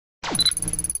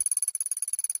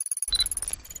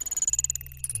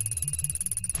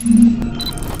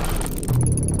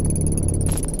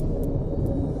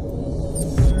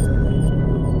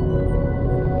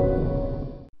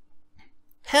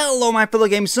Hello my fellow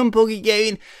gamers, some Puggy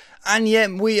Gaming, and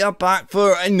yep, we are back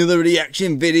for another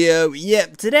reaction video.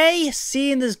 Yep, today,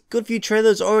 seeing there's a good few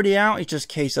trailers already out, it's just a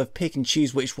case of pick and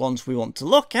choose which ones we want to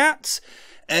look at.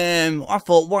 I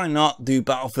thought, why not do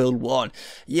Battlefield 1?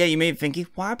 Yeah, you may be thinking,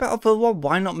 why Battlefield 1?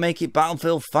 Why not make it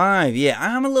Battlefield 5? Yeah,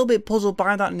 I am a little bit puzzled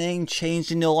by that name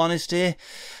change, in all honesty.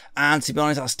 And to be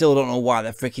honest, I still don't know why they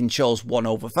freaking chose 1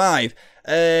 over 5.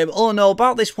 All I know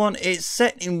about this one, it's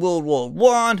set in World War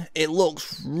One. It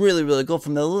looks really, really good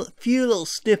from the few little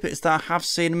snippets that I have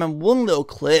seen. I remember one little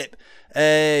clip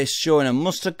showing a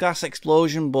mustard gas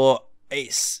explosion, but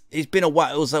it's been a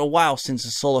while. It was a while since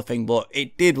the solar thing, but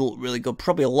it did look really good.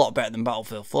 Probably a lot better than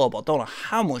Battlefield 4, but I don't know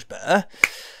how much better.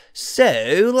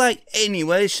 So,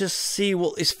 anyway, let's just see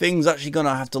what this thing's actually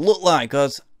gonna have to look like,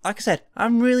 because like I said,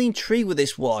 I'm really intrigued with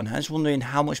this one. I'm just wondering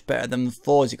how much better than the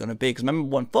 4 is it going to be. Because remember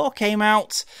when 4 came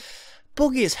out,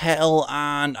 buggy as hell,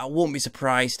 and I won't be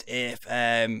surprised if,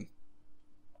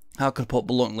 how could I put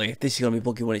bluntly, if this is going to be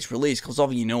buggy when it's released. Because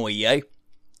obviously you know EA,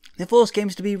 they force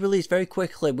games to be released very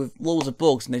quickly with loads of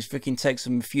bugs, and it freaking takes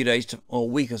them a few days or a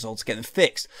week or so to get them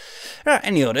fixed. Alright,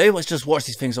 anyway, let's just watch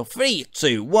this thing. So 3,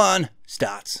 2, 1,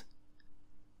 starts.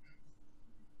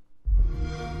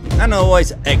 And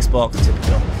always Xbox,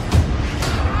 typical.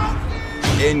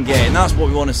 In game, that's what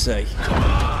we want to see. Come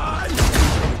on!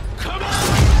 Come on!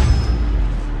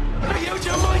 Are you out of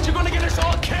your mind? You're gonna get us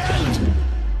all killed!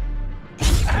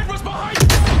 Head was behind!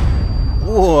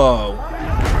 Whoa.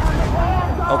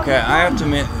 Okay, I have to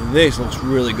admit, this looks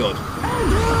really good.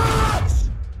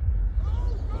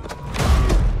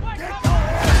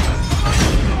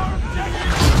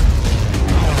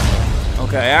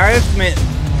 Okay, I have to admit,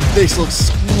 this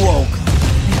looks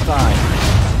fine.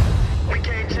 We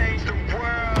can't change the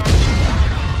world.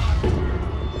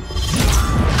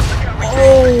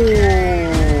 Oh!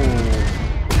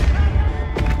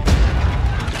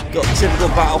 Got typical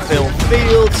Battlefield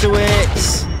feel to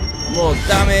it. More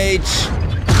damage.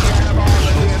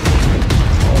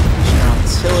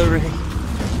 Artillery.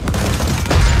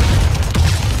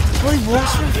 Really,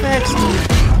 what's the effects?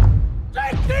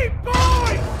 Safety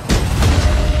boy!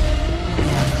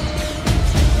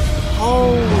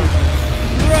 Holy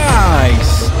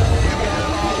Christ!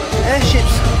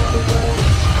 Airships,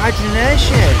 hydrogen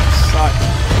airships,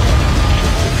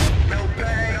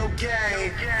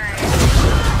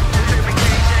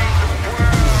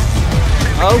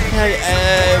 okay,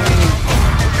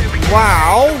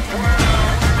 wow.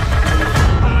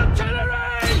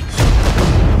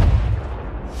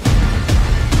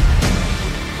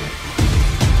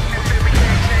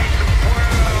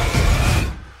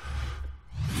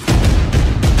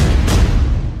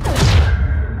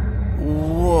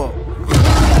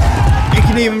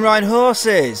 Can even ride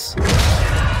horses.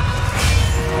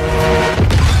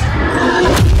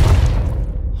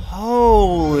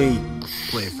 Holy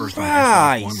play first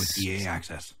Christ. one with EA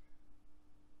access.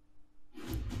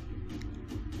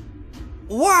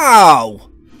 Wow.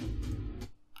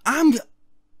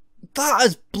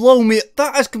 That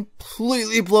has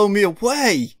completely blown me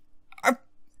away. I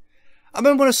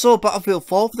remember when I saw Battlefield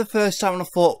 4 for the first time and I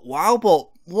thought, wow, but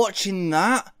watching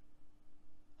that,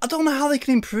 I don't know how they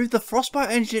can improve the Frostbite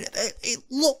engine. It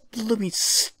looked bloody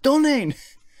stunning.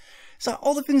 It's like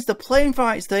all the things, the plane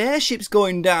fights, the airships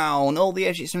going down, all the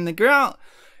airships in the ground,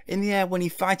 in the air when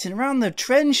you're fighting around the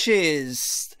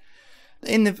trenches,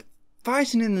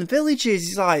 fighting in the villages.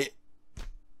 It's like,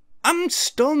 I'm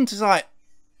stunned. It's like,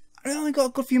 I only got a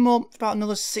good few more, about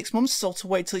another 6 months or so to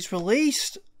wait till it's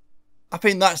released. I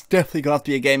think that's definitely going to have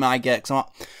to be a game I get, because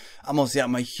I'm obviously a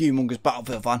humongous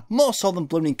Battlefield fan. More so than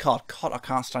blooming COD. COD I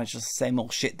can't stand, it's just the same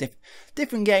old shit,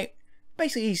 different game.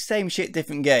 Basically same shit,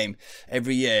 different game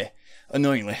every year.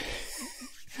 Annoyingly.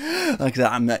 Like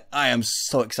that, I am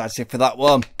so excited for that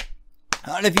one.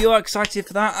 And if you are excited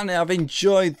for that and have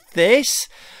enjoyed this,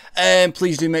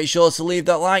 please do make sure to leave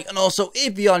that like. And also,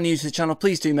 if you are new to the channel,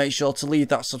 please do make sure to leave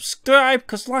that subscribe.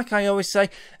 Because like I always say,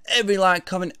 every like,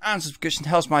 comment and subscription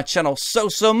helps my channel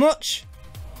so much.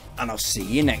 And I'll see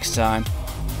you next time.